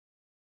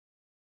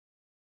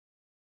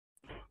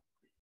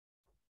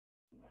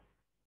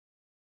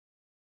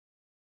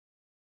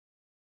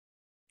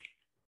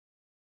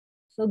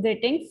So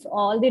greetings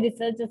all the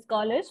research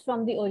scholars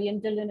from the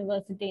Oriental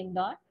University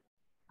Indore.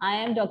 I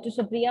am Dr.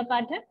 Supriya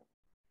Pathak,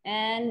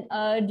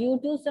 and due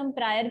to some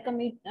prior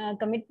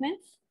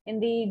commitments in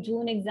the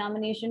June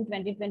examination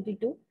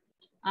 2022,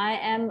 I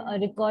am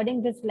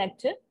recording this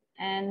lecture,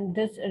 and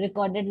this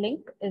recorded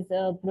link is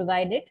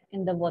provided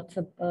in the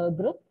WhatsApp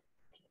group.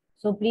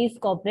 So please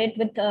cooperate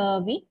with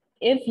me.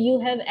 If you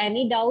have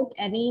any doubt,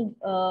 any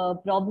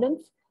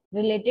problems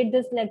related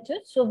this lecture,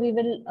 so we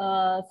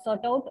will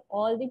sort out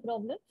all the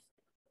problems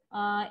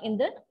in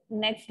the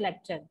next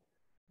lecture,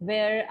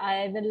 where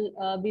I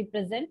will be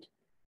present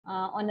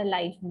on a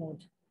live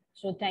mode.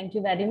 So thank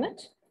you very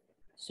much.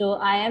 So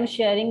I am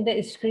sharing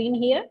the screen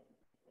here.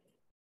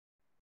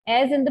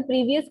 As in the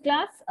previous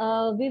class,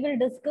 we will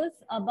discuss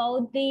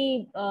about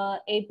the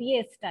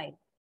APA style.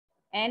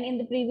 And in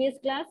the previous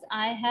class,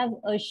 I have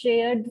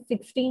shared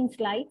 16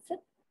 slides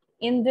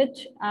in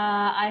which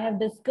I have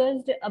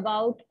discussed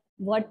about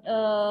what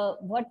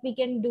we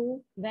can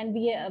do when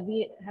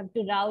we have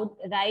to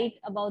write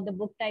about the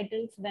book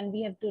titles, when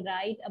we have to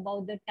write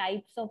about the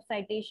types of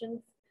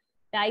citations,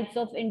 types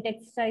of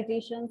in-text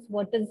citations,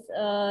 what is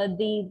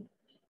the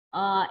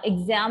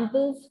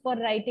examples for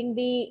writing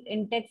the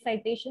in-text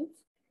citations.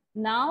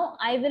 Now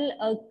I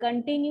will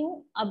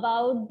continue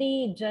about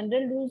the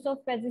general rules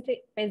of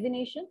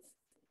paginations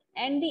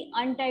and the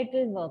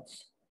untitled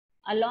works.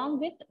 Along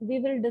with, we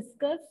will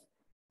discuss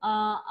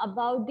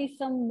about the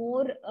some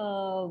more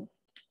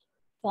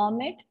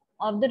format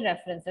of the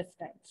references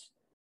styles.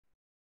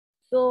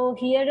 So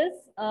here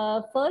is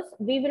first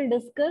we will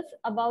discuss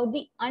about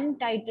the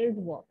untitled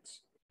works.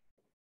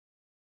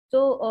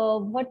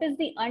 So what is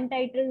the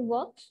untitled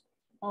works?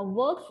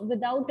 Works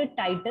without a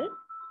title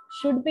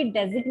should be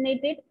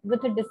designated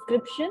with a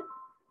description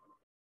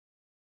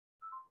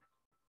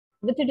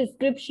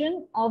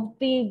of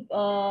the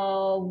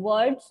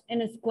words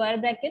in square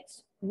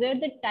brackets where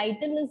the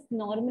title is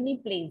normally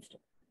placed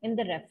in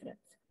the reference.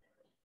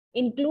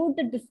 Include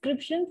the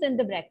descriptions in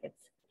the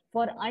brackets.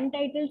 For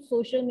untitled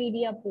social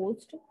media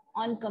post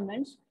on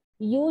comments,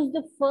 use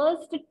the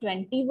first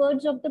 20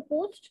 words of the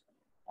post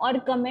or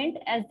comment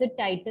as the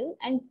title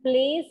and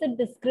place a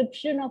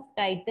description of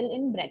title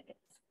in brackets.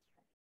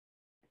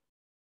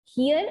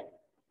 Here,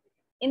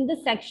 in the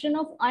section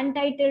of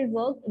untitled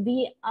work,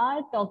 we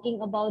are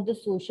talking about the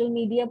social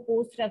media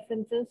post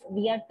references.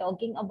 We are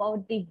talking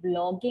about the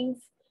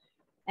bloggings,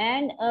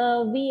 and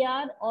we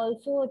are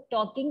also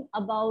talking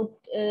about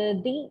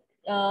the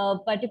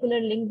particular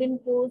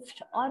LinkedIn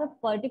post or a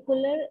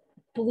particular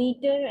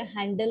Twitter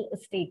handle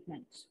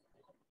statements.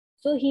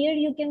 So here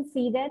you can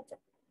see that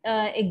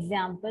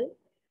example.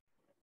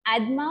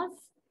 Admas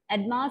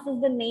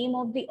is the name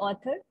of the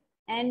author,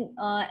 and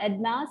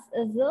Admas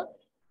is the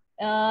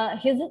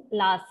his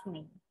last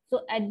name.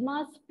 So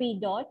Admas P.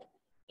 Dot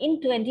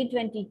in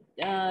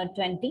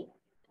 2020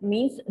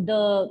 means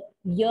the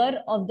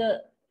year of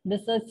the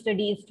research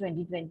study is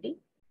 2020.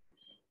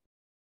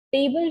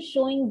 Table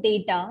showing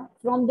data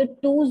from the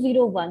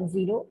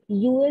 2010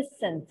 US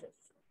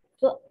Census.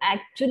 So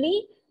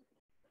actually,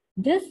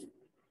 this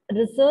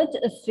research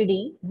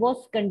study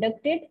was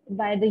conducted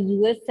by the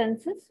US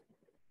Census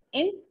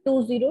in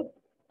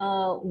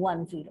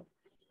 2010.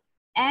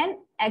 And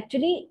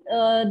actually,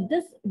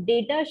 this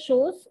data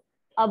shows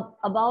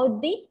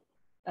about the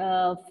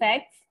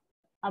facts,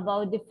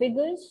 about the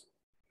figures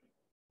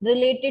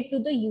related to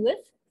the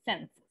US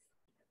Census.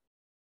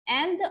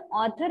 And the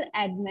author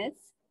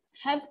admits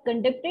have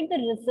conducted the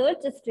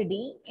research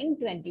study in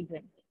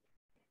 2020.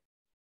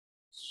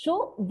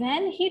 So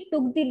when he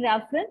took the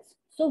reference,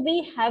 so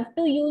we have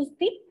to use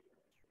the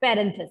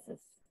parenthesis.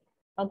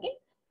 Okay.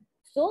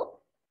 So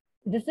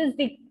this is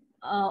the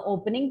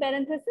opening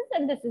parenthesis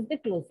and this is the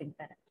closing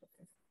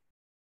parenthesis.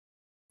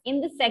 In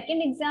the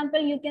second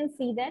example, you can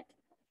see that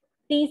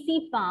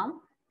TC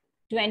Palm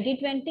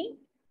 2020.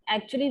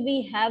 Actually,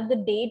 we have the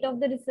date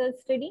of the research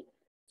study.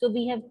 So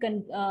we have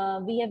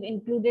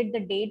included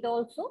the date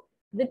also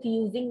with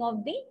using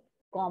of the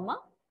comma,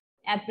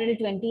 April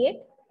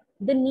 28th.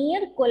 The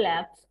near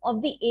collapse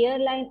of the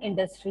airline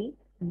industry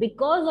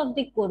because of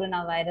the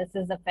coronavirus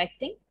is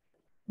affecting,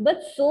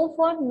 but so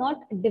far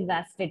not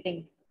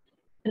devastating,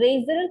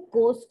 Treasure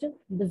Coast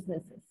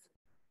businesses.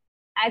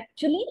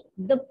 Actually,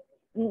 the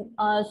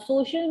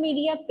social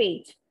media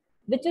page,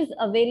 which is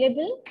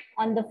available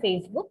on the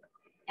Facebook,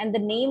 and the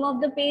name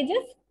of the page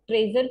is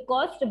Treasure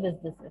Coast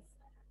Businesses.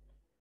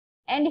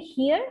 And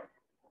here,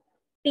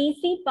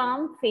 TC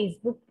Palm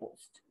Facebook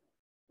post.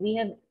 We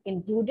have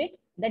included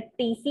the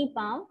TC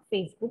Palm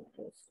Facebook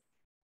post.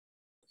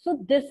 So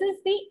this is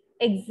the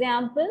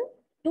example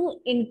to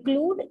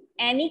include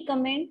any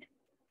comment,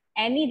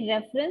 any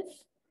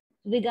reference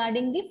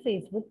regarding the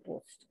Facebook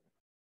post.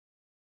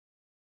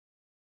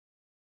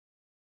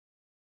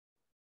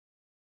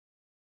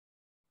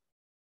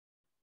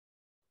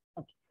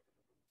 Okay.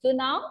 So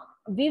now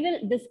we will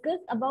discuss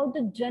about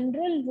the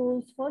general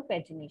rules for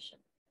pagination.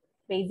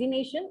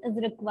 Pagination is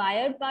a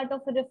required part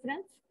of a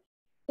reference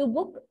to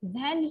book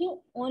when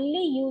you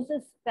only use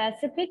a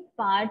specific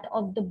part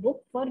of the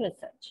book for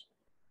research.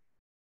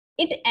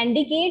 It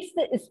indicates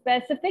the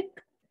specific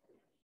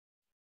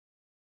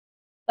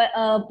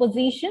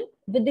position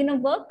within a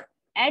work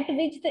at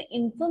which the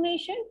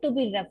information to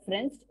be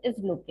referenced is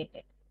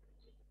located.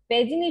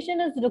 Pagination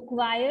is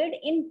required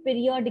in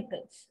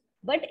periodicals,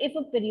 but if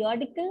a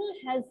periodical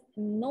has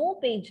no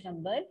page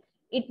number,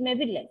 it may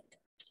be left.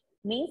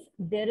 Means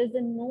there is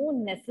a no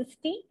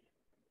necessity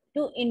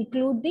to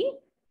include the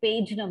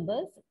page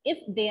numbers if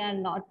they are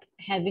not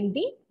having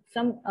the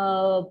some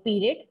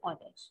period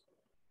orders.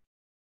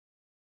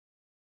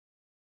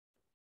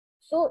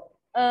 So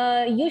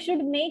you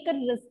should make a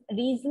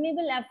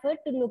reasonable effort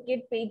to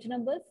locate page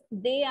numbers.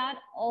 They are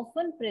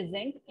often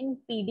present in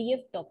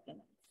PDF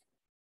documents.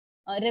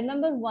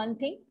 Remember one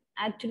thing,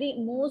 actually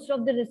most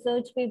of the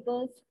research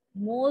papers,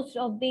 most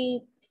of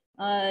the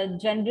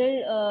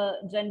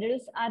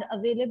generals are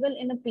available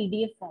in a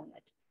PDF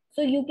format.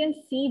 So you can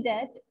see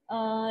that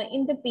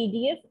in the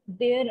PDF,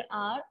 there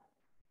are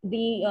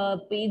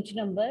the page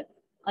number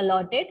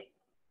allotted,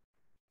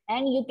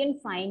 and you can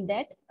find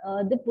that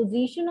the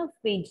position of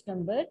page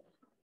number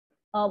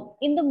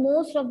in the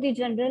most of the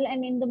general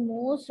and in the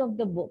most of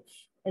the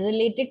books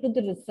related to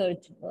the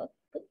research work,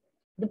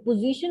 the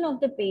position of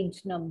the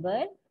page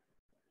number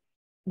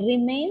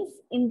remains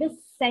in the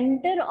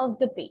center of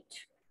the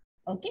page.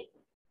 Okay.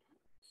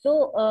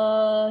 So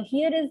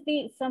here is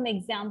the some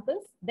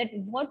examples that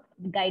what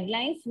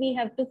guidelines we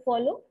have to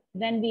follow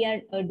when we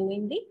are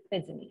doing the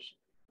pagination.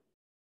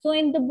 So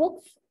in the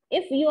books,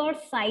 if you are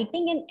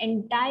citing an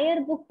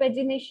entire book,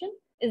 pagination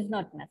is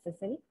not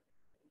necessary.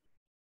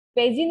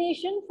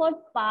 Pagination for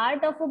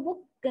part of a book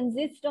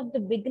consists of the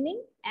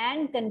beginning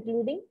and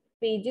concluding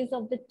pages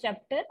of the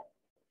chapter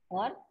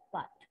or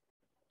part.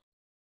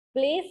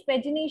 Place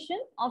pagination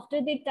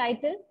after the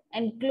title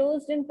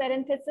enclosed in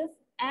parentheses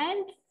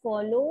and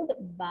followed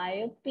by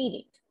a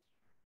period.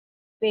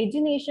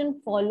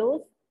 Pagination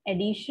follows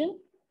addition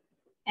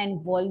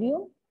and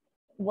volume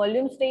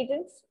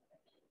statements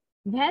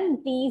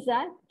when these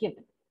are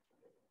given.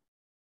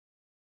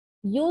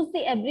 Use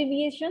the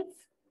abbreviations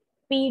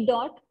P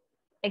dot.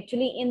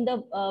 Actually, in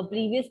the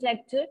previous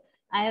lecture,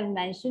 I have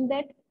mentioned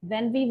that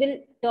when we will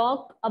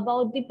talk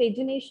about the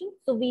pagination,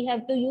 so we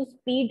have to use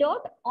P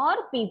dot or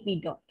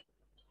PP dot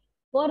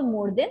for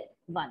more than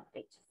one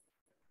page.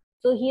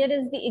 So here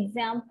is the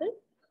example.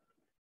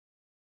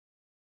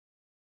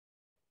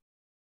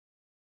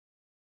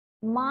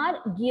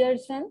 Mar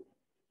Gearson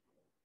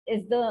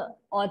is the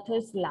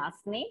author's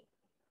last name,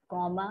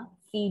 comma,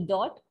 C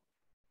dot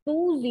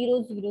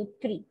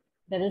 2003.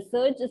 The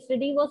research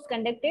study was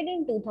conducted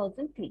in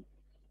 2003.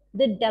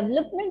 The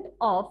development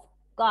of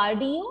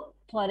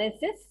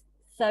cardiothoracic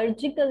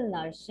surgical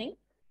nursing,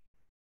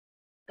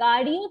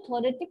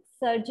 cardiothoracic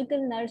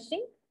surgical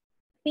nursing,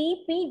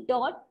 PP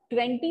dot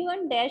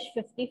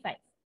 21-55.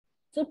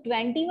 So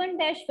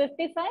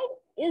 21-55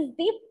 is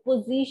the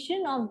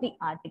position of the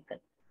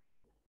article.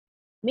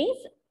 Means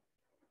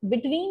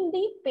between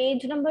the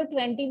page number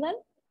 21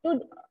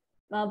 to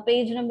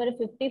page number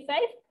 55,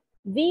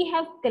 we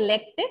have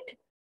collected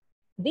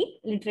the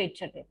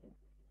literature review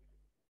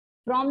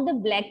from the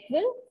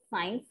Blackwell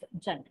Science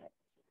Journal.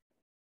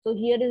 So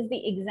here is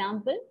the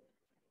example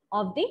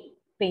of the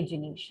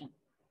pagination.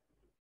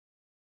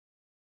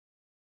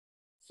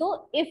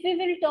 So if we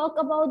will talk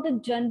about the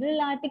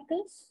general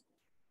articles,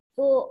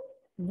 so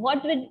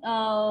what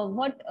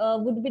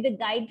would be the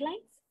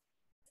guidelines?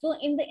 So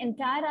in the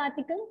entire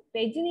article,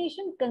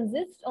 pagination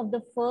consists of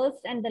the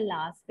first and the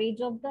last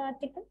page of the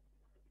article.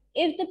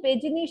 If the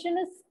pagination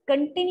is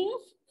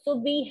continuous, so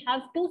we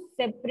have to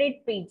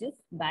separate pages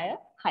by a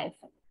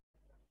hyphen.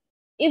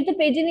 If the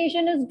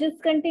pagination is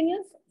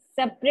discontinuous,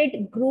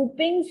 separate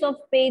groupings of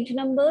page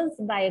numbers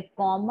by a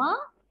comma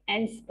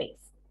and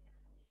space.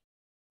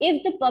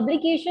 If the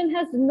publication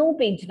has no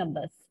page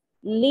numbers,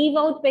 leave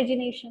out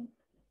pagination.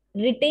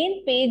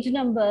 Retain page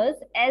numbers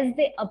as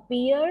they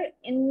appear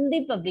in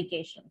the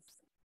publications.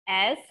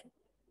 As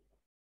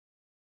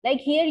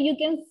like here you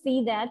can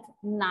see that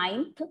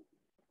 9th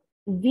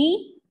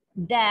V-VII.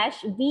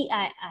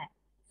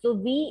 So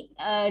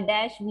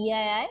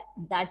V-VII,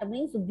 that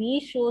means V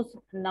shows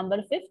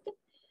number 5th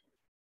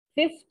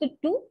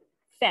to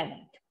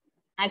 7th.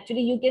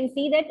 Actually, you can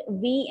see that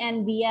V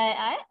and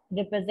VII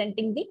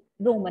representing the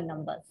Roman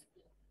numbers.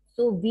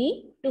 So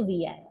V to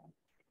VII.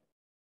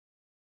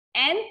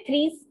 And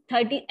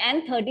 330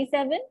 and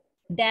 37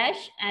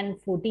 dash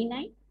and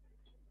 49,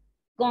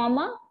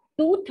 comma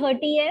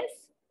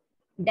 230s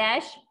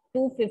dash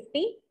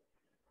 252s.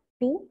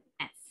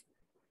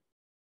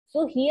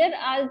 So here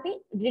are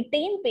the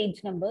retained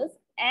page numbers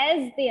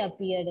as they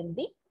appeared in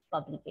the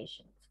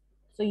publications.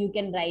 So you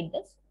can write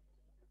this.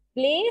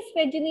 Place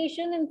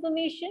pagination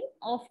information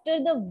after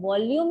the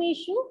volume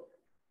issue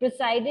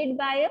preceded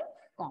by a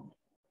comma.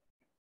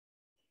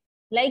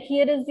 Like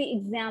here is the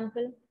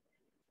example.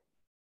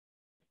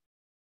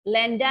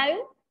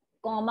 Landau,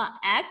 comma,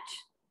 Act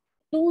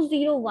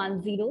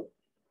 2010,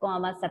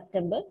 comma,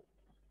 September.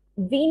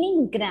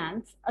 Winning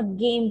grants a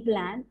game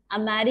plan,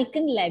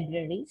 American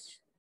libraries,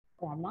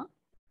 comma,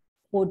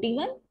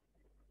 41.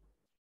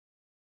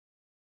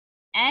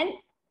 And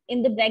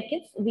in the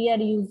brackets, we are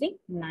using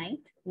 9.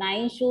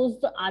 9 shows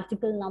the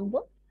article number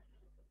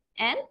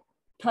and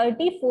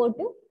 34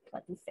 to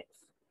 36.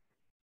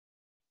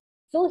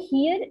 So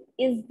here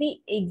is the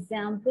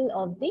example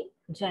of the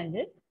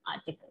general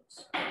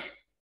articles.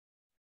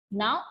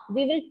 Now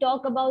we will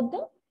talk about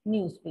the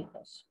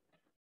newspapers.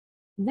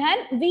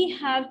 Then we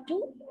have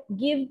to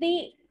give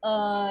the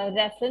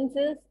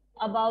references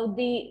about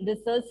the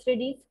research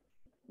studies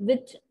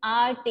which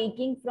are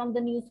taking from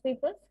the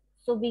newspapers.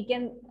 So we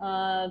can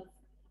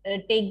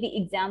take the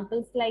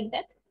examples like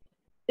that.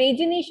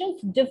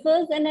 Paginations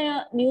differs in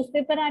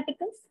newspaper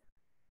articles.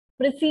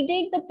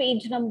 Preceded the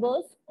page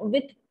numbers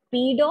with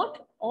P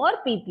dot or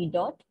PP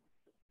dot.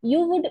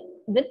 You would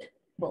with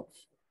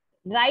books.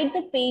 Write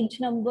the page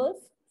numbers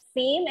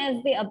same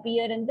as they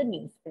appear in the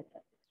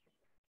newspaper.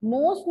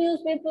 Most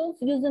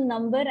newspapers use a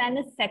number and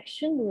a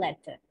section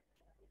letter.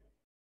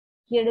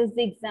 Here is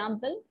the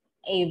example: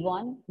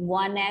 A1,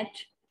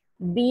 1H,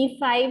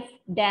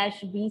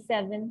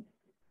 B5-B7,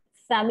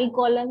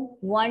 semicolon,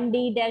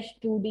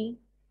 1D-2D,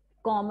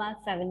 comma,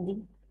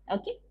 7D.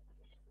 Okay.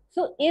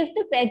 So if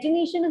the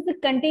pagination is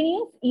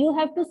continuous, you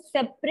have to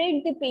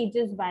separate the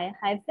pages by a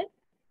hyphen.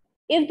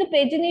 If the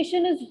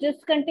pagination is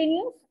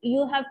discontinuous,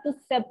 you have to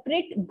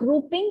separate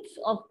groupings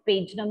of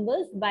page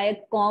numbers by a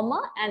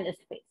comma and a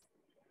space.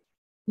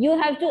 You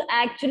have to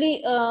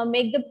actually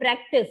make the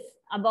practice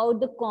about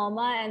the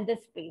comma and the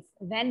space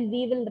when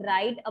we will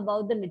write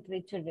about the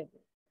literature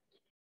review.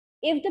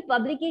 If the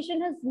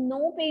publication has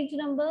no page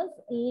numbers,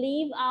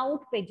 leave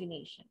out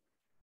pagination.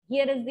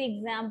 Here is the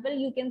example.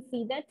 You can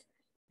see that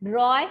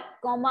Roy,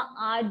 comma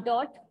R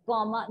dot,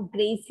 comma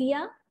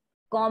Gracia,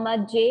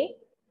 comma J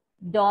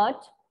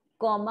dot,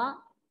 comma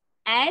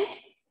and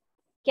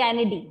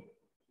Kennedy,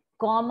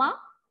 comma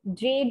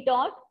J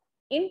dot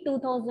in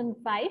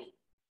 2005.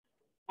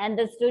 And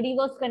the study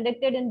was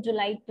conducted in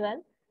July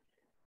 12.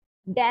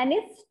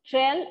 Dennis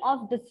Trail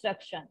of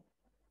Destruction.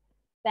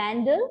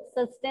 Pandal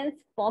sustains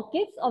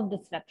pockets of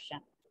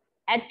destruction.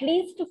 At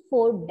least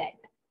 4 dead.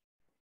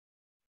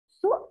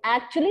 So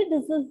actually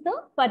this is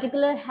the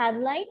particular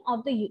headline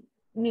of the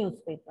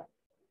newspaper.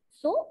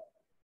 So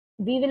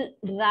we will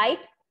write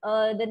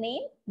the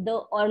name,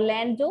 the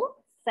Orlando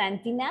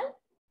Sentinel,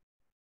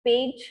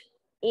 page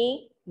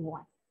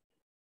A1.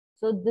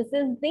 So this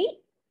is the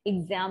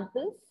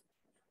examples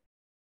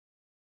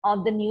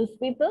of the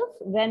newspapers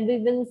when we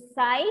will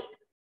cite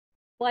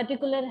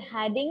particular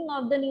heading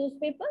of the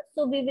newspaper.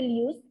 So we will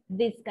use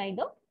this kind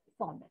of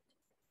format.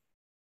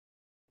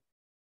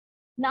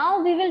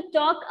 Now we will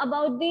talk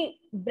about the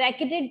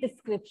bracketed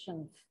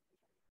descriptions.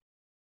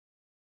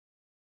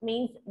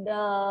 Means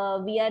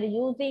we are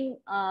using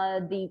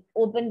the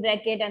open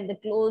bracket and the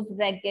closed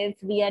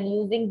brackets. We are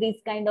using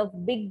these kind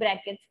of big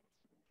brackets.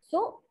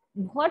 So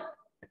what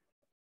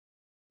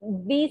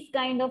these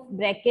kind of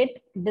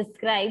bracket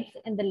describes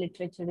in the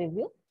literature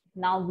review.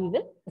 Now we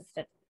will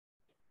study.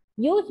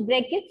 Use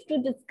brackets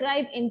to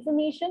describe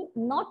information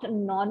not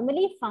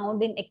normally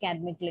found in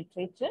academic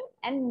literature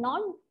and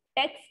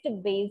non-text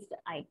based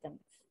items.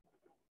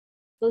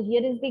 So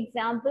here is the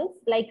examples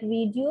like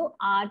video,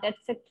 art,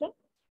 etc.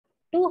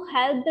 To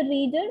help the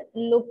reader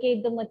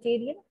locate the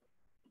material,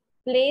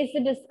 place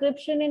the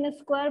description in a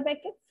square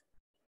brackets.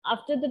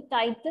 After the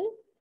title,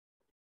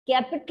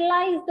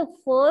 capitalize the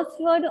first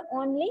word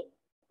only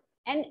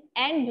and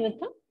end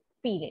with a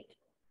period.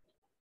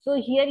 So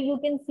here you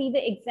can see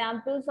the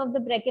examples of the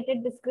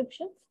bracketed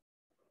descriptions.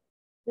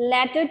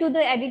 Letter to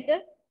the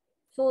editor.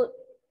 So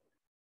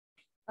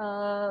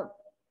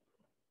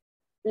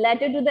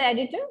letter to the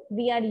editor,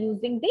 we are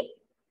using the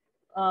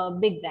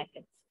big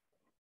brackets.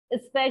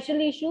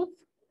 Special issues,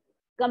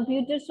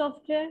 computer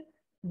software,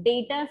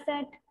 data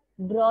set,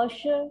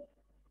 brochure,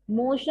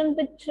 motion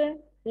picture,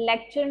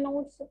 lecture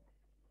notes,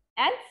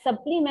 and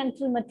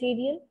supplemental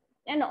material.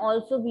 And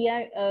also we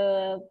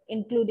are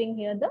including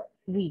here the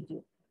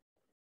video.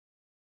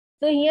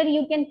 So here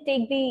you can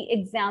take the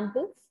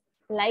examples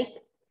like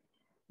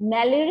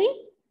Mallory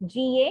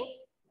GA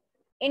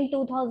in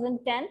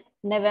 2010,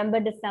 November,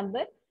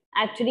 December.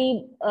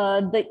 Actually,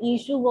 the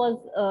issue was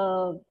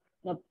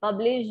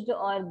published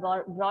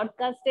or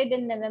broadcasted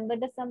in November,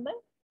 December.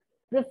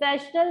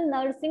 Professional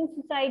nursing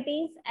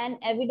societies and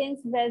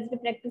evidence-based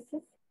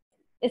practices,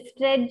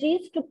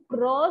 strategies to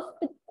cross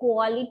the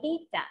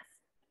quality task.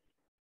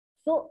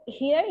 So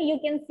here you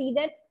can see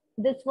that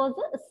this was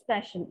a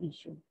special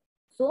issue.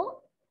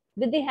 So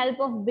with the help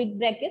of big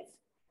brackets,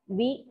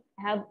 we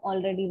have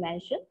already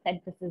mentioned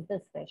that this is the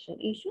special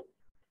issue.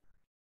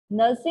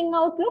 Nursing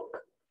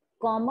Outlook,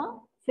 comma,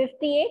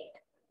 58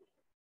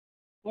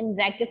 in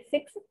bracket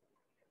 6,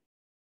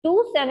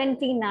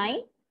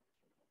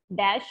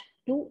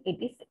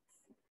 279-286.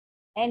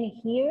 And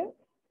here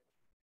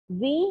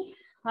we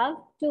have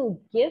to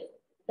give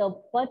the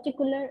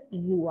particular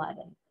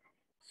URL.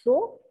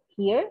 So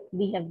here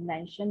we have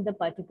mentioned the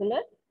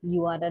particular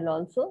URL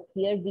also.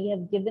 Here we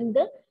have given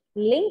the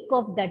link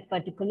of that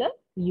particular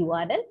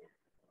URL.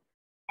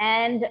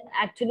 And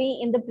actually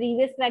in the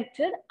previous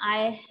lecture,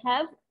 I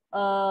have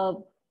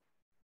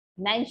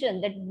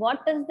mention that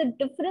what is the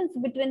difference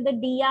between the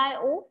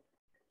DIO,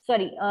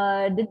 sorry,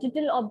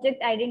 digital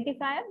object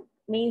identifier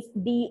means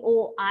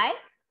DOI,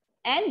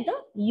 and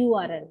the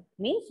URL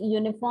means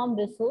uniform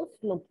resource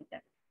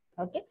locator.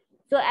 Okay.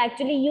 So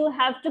actually you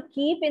have to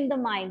keep in the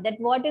mind that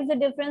what is the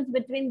difference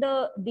between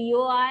the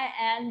DOI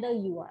and the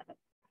URL.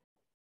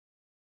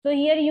 So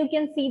here you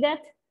can see that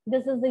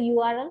this is the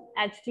URL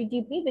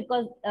HTTP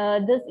because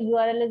this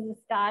URL is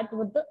start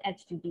with the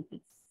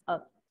HTTP.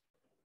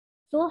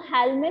 So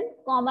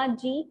Hellman,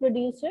 G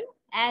producer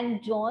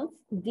and Jones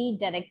D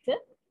director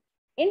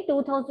in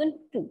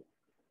 2002.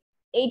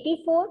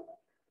 84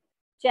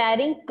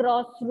 Charing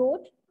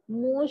Crossroad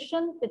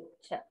motion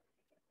picture.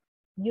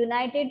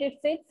 United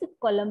States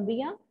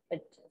Columbia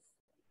Pictures.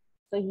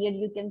 So here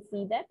you can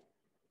see that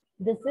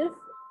this is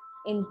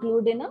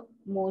included in a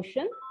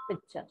motion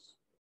pictures.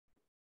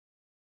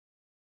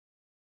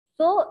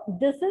 So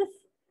this is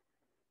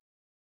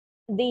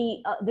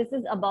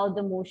about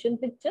the motion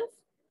pictures.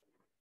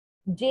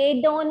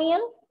 J.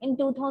 Doniel in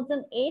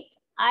 2008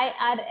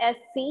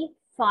 IRSC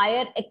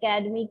Fire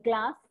Academy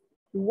class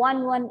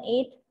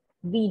 118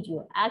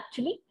 video.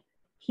 Actually,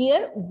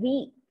 here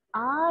we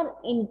are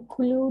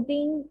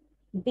including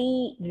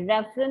the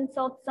reference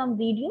of some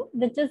video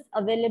which is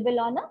available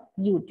on a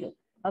YouTube.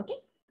 Okay.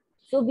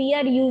 So we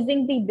are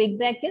using the big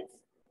brackets.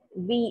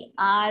 We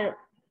are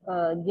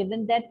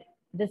given that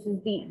this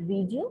is the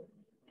video,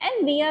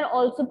 and we are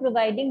also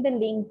providing the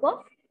link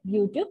of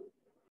YouTube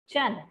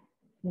channel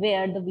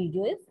where the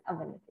video is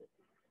available.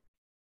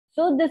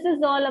 So this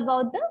is all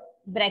about the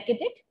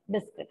bracketed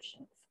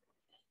descriptions.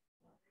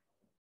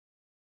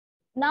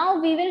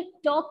 Now we will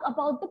talk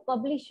about the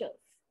publishers.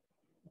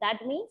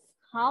 That means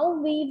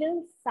how we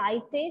will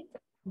cite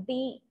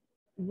the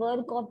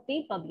work of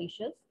the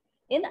publishers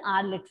in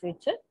our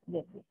literature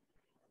review.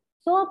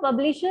 So a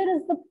publisher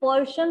is the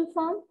person,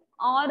 firm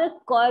or a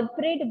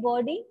corporate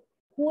body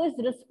who is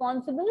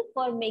responsible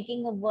for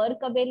making a work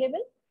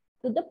available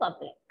to the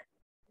public.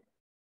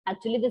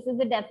 Actually, this is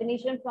the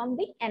definition from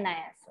the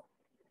NISO.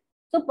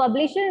 So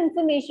publisher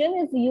information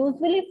is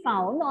usually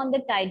found on the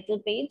title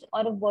page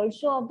or a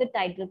version of the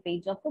title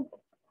page of a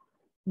book.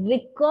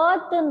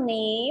 Record the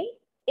name,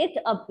 it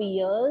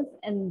appears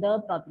in the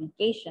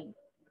publication.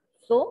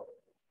 So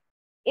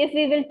if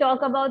we will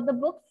talk about the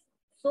books,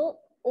 so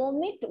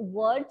omit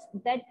words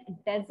that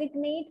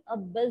designate a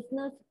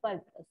business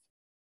purpose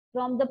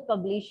from the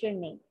publisher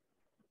name.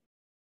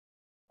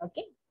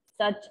 Okay,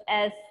 such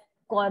as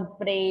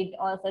corporate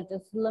or such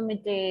as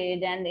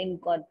limited and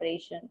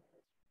incorporation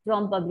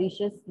from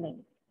publisher's name.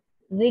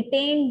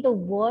 Retain the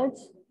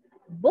words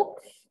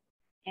books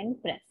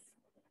and press.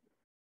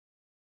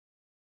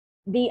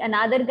 The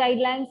another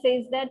guideline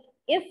says that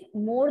if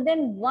more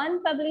than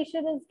one publisher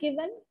is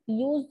given,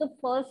 use the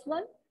first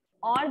one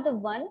or the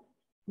one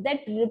that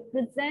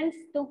represents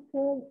the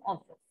home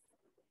office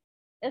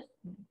if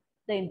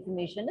the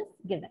information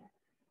is given.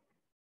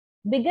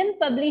 Begin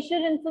publisher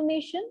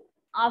information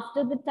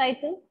after the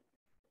title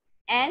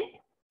and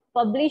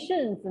publisher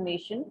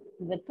information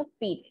with a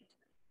period.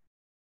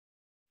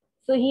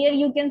 So here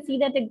you can see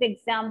that the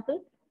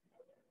example,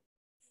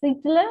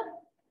 Sittler,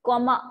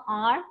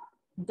 R.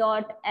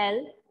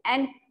 L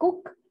and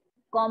Cook,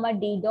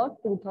 D.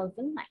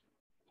 2009.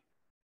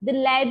 The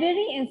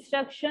library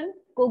instruction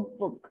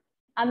cookbook,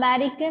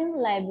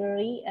 American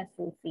Library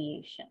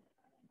Association.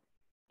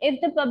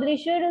 If the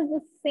publisher is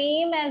the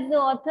same as the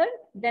author,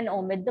 then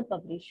omit the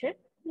publisher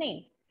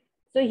name.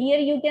 So here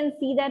you can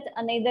see that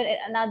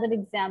another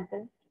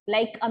example,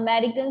 like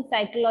American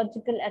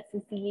Psychological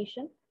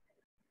Association.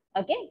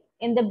 Okay,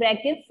 in the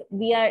brackets,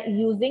 we are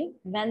using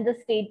when the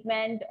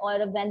statement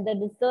or when the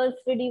research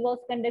study was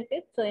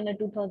conducted. So in a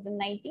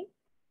 2019,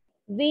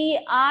 we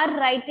are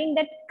writing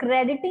that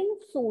crediting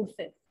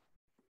sources,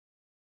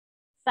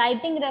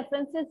 citing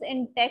references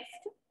in text,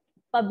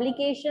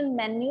 publication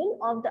manual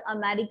of the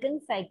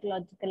American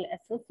Psychological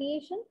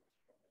Association,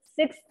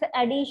 6th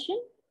edition,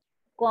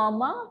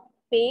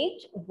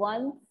 page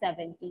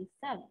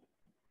 177.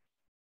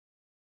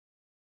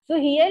 So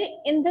here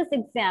in this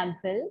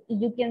example,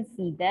 you can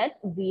see that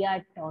we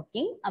are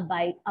talking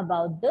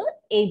about the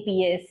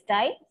APA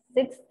style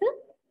 6th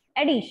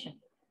edition.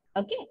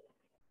 Okay.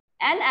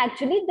 And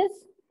actually this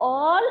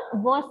all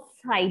was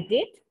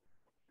cited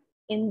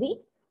in the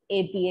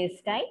APA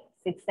style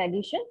 6th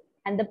edition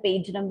and the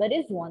page number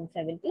is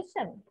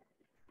 177.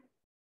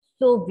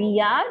 So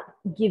we are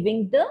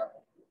giving the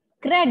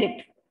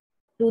credit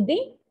to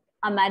the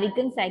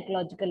American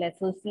Psychological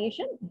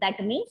Association, that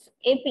means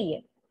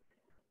APA.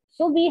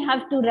 So we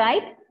have to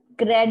write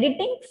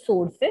crediting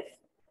sources,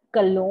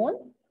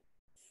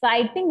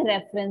 citing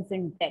reference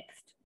in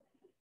text.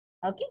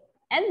 Okay.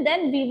 And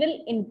then we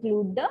will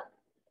include the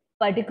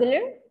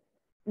particular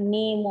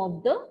name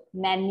of the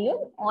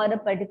manual or a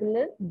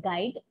particular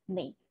guide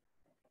name.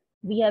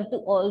 We have to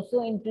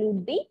also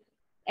include the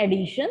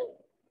edition,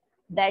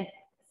 that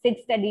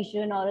 6th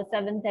edition or a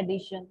 7th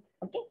edition.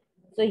 Okay.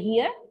 So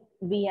here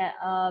we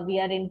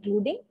are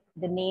including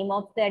the name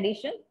of the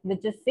edition,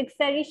 which is 6th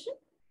edition.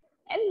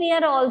 And we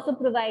are also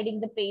providing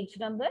the page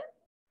number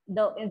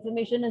The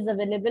information is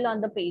available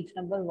on the page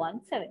number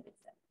 177.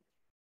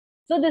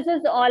 So this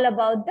is all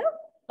about the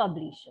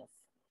publishers.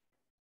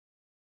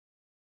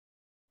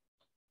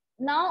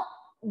 Now,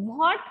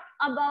 what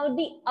about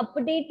the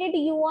updated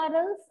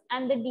URLs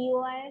and the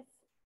DOIs?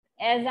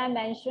 As I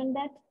mentioned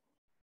that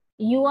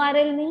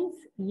URL means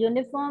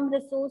uniform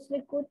resource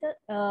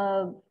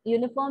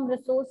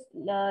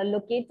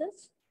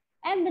locators,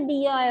 and the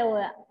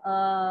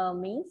DIO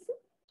means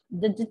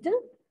digital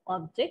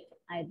object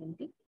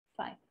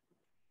identifier.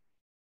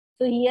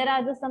 So here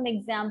are some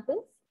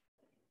examples.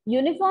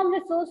 Uniform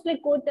resource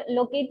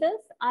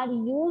locators are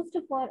used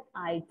for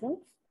items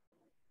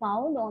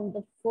found on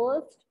the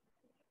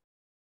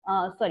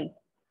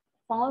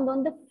found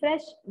on the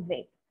fresh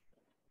web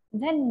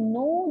when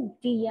no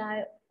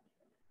DOI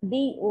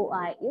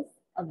is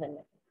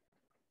available.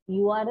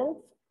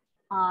 URLs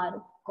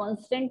are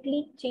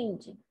constantly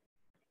changing,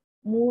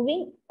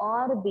 moving,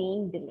 or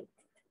being deleted.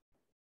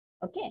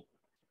 Okay.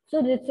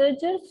 So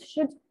researchers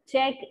should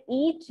check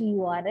each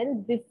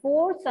URL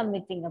before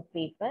submitting a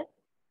paper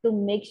to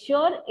make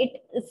sure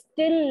it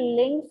still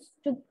links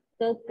to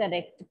the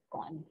correct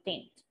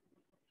content.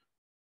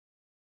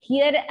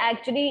 Here,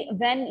 actually,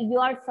 when you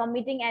are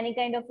submitting any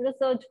kind of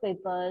research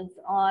papers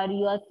or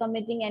you are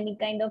submitting any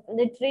kind of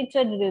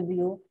literature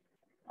review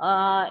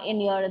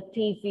in your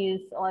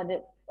thesis or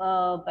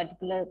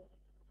particular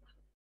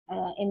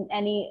in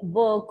any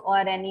book or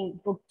any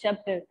book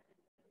chapter,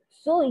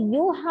 so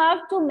you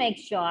have to make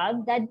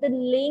sure that the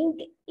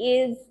link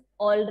is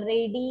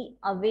already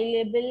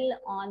available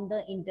on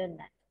the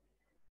internet.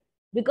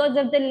 Because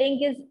if the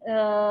link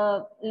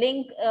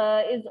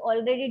is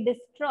already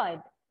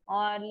destroyed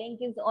or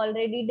link is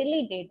already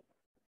deleted,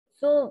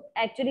 so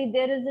actually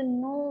there is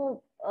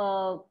no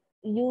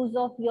use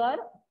of your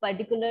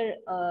particular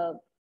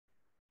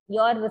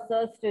your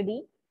research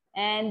study,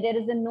 and there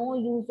is no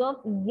use of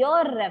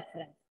your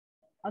reference.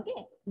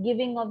 Okay,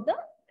 giving of the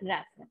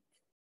reference.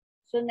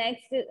 So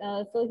next,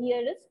 so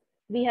here is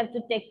we have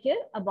to take care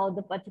about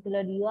the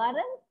particular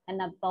URL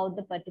and about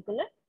the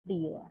particular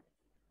DURL.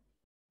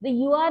 The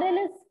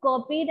URL is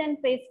copied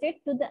and pasted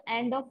to the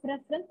end of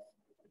reference.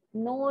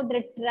 No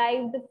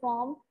retrieved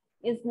form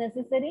is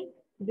necessary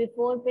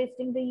before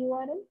pasting the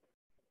URL.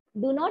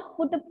 Do not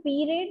put a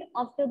period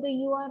after the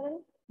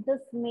URL.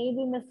 This may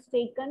be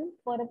mistaken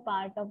for a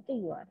part of the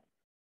URL.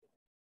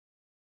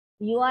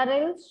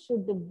 URLs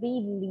should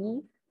be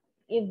leave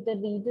if the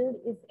reader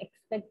is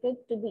expected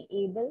to be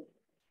able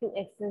to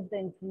access the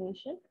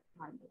information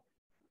online.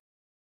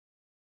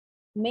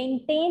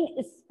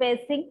 Maintain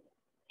spacing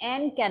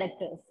and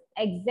characters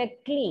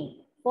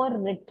exactly for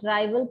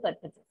retrieval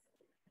purposes.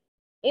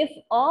 If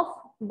off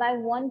by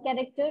one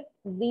character,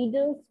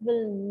 readers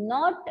will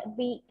not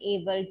be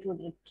able to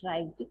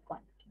retrieve the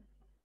content.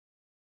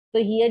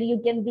 So here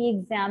you can see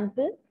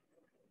example,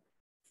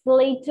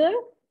 Slater,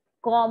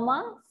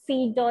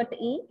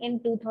 C.E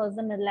in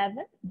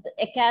 2011, the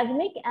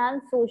academic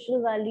and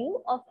social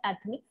value of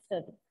ethnic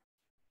studies.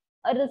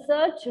 A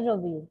research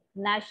review,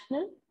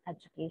 National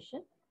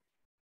Education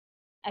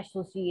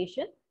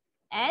Association,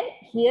 and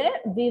here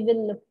we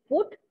will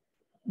put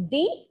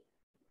the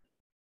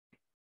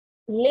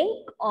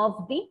link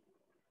of the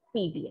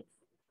PDF.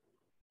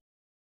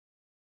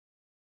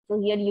 So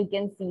here you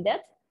can see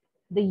that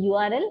the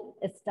URL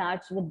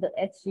starts with the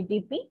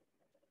HTTP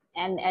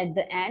and at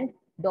the end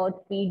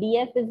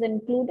 .pdf is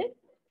included.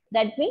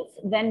 That means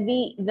when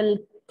we will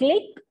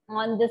click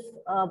on this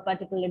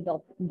particular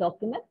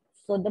document,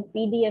 so the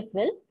PDF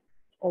will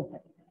open.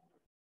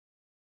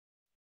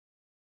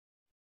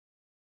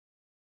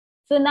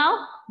 So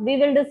now we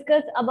will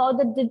discuss about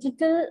the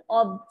digital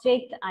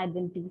object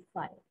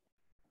identifier.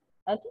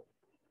 Okay.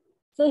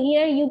 So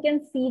here you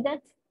can see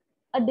that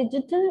a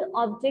digital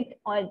object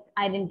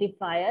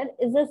identifier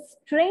is a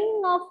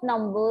string of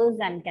numbers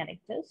and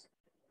characters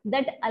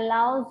that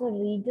allows a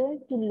reader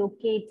to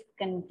locate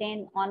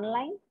content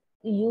online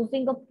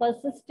using a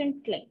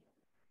persistent link.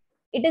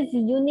 It is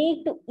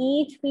unique to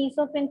each piece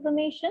of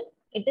information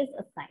it is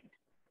assigned,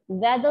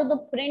 whether the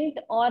print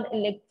or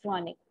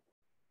electronic.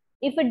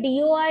 If a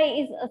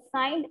DOI is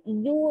assigned,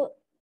 you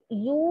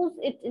use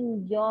it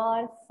in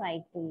your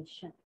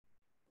citation.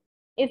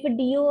 If a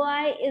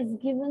DOI is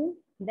given,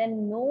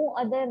 then no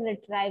other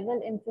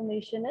retrieval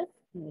information is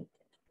needed.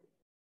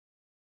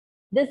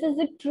 This is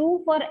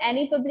true for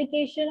any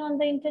publication on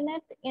the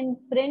internet, in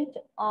print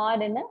or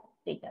in a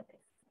database.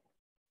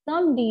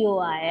 Some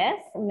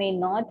DOIs may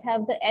not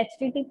have the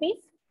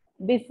HTTPs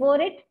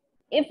before it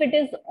if it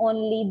is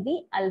only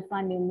the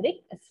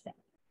alphanumeric string.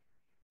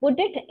 Put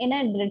it in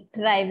a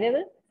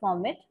retrievable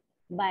format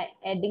by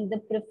adding the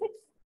prefix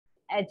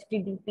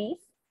HTTPs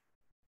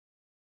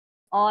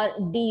or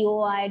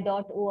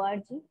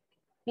doi.org.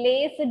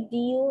 Place a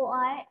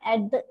DOI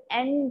at the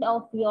end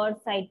of your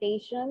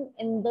citation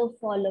in the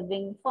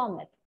following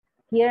format.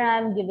 Here I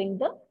am giving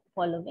the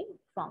following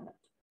format.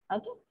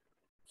 Okay.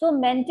 So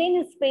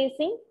maintain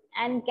spacing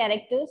and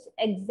characters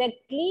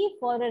exactly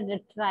for a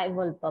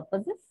retrieval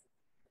purposes.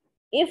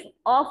 If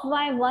off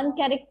by one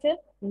character,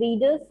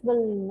 readers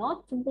will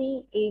not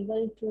be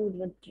able to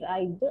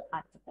retrieve the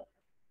article.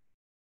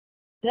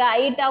 Try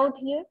it out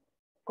here.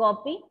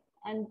 Copy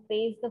and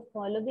paste the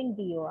following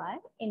DOI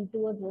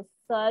into a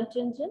search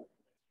engine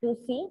to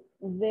see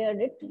where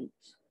it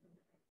reaches.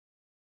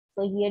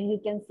 So here you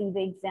can see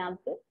the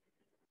example.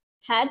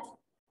 Head,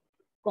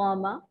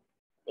 comma,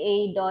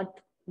 A dot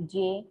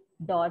J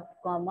dot,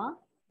 comma,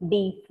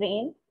 D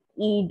frame,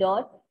 E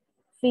dot,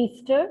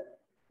 Feaster,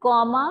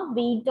 comma,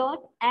 B dot,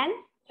 and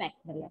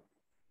Macmillan.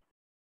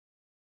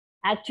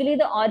 Actually,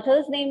 the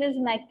author's name is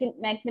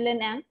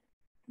Macmillan M.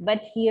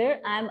 But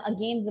here I am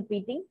again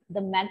repeating,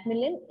 the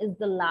Macmillan is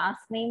the last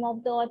name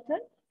of the author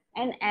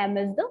and M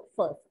is the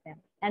first name.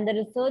 And the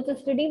research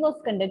study was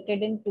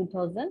conducted in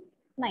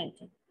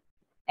 2019.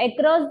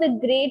 Across the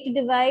Great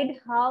Divide,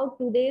 how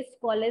today's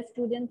college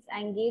students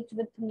engage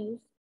with news.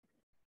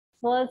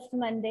 First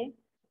Monday,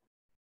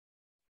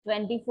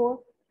 24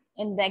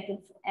 in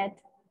brackets at,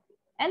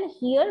 and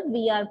here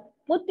we are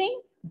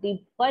putting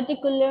the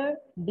particular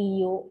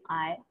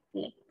DOI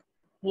link.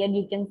 Here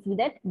you can see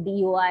that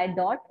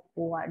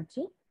doi.org.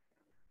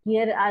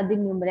 Here are the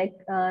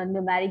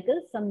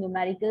numericals. Some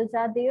numericals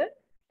are there.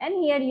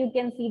 And here you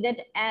can see that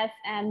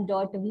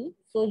fm.v.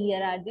 So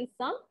here are the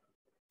some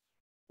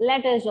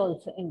letters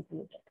also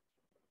included.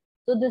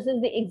 So this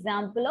is the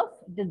example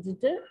of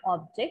digital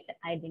object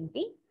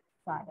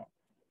identifier.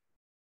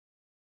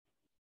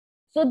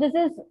 So this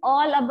is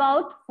all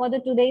about for the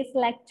today's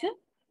lecture.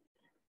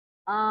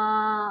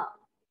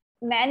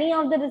 Many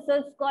of the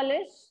research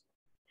scholars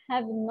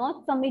have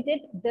not submitted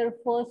their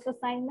first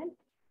assignment,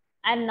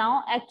 and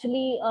now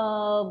actually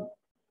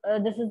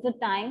this is the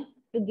time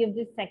to give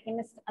the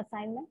second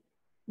assignment.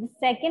 The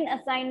second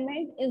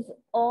assignment is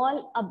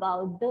all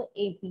about the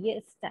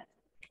APA step.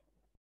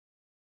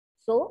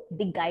 So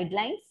the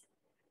guidelines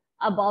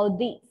about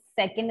the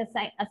second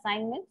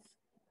assignments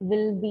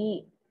will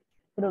be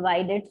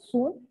provided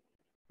soon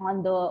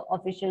on the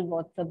official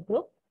WhatsApp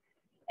group.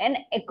 And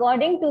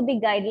according to the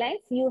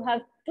guidelines, you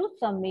have to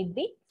submit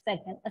the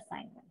second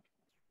assignment.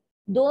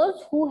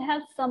 Those who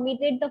have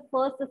submitted the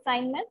first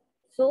assignment,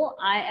 so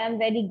I am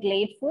very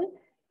grateful.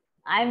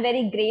 I am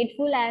very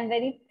grateful. I am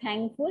very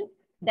thankful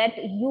that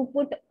you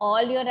put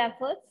all your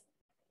efforts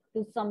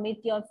to submit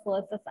your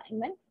first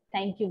assignment.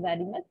 Thank you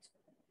very much.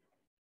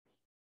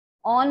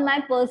 On my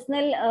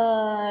personal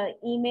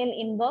email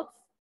inbox,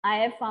 I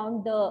have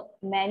found the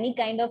many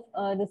kind of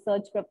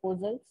research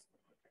proposals,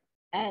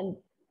 and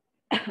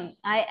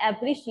I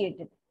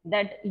appreciated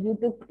that you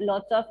took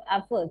lots of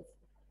efforts.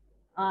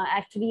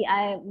 Actually,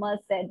 I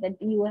must say that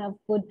you have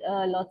put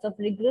lots of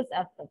rigorous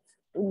efforts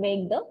to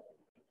make the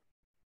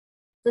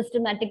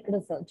systematic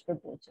research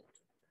proposal.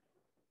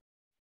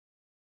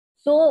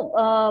 So,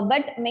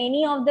 but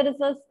many of the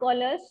research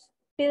scholars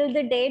till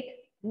the date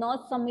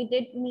not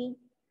submitted me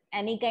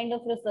any kind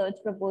of research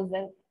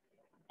proposal,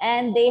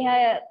 and they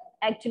have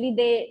actually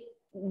they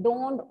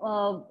don't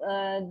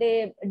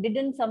they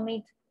didn't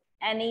submit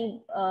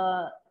any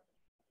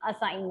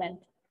assignment.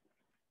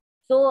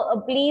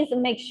 So please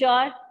make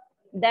sure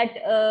that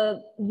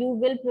you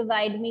will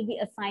provide me the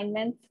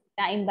assignments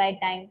time by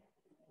time,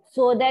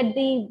 so that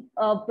the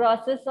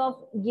process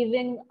of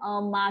giving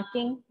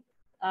marking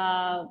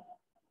to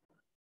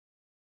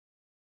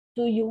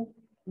you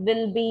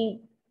will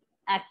be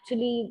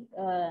actually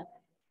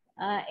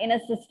in a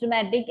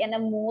systematic and a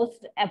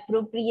most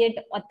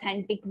appropriate,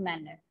 authentic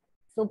manner.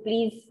 So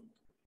please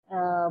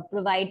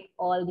provide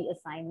all the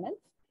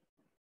assignments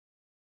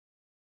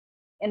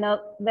in a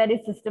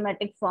very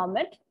systematic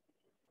format.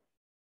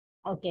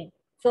 Okay,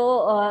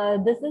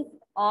 so this is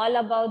all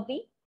about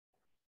the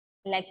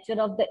lecture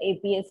of the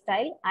APA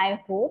style.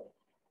 I hope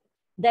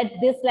that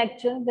this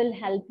lecture will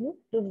help you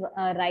to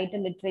write a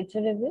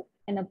literature review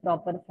in a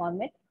proper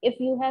format. If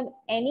you have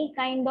any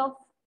kind of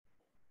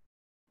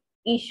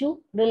issue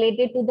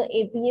related to the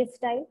APA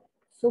style,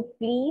 so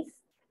please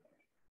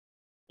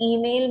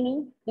email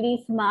me,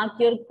 please mark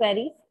your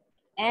queries,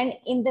 and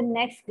in the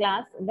next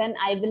class when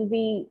I will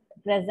be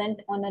present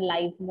on a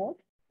live mode,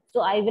 so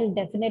I will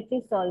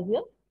definitely solve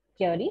your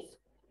queries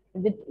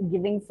with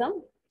giving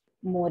some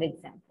more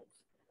examples.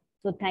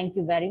 So thank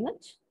you very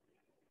much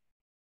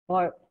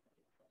for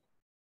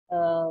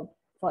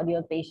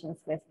your patience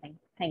listening.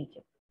 Thank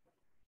you.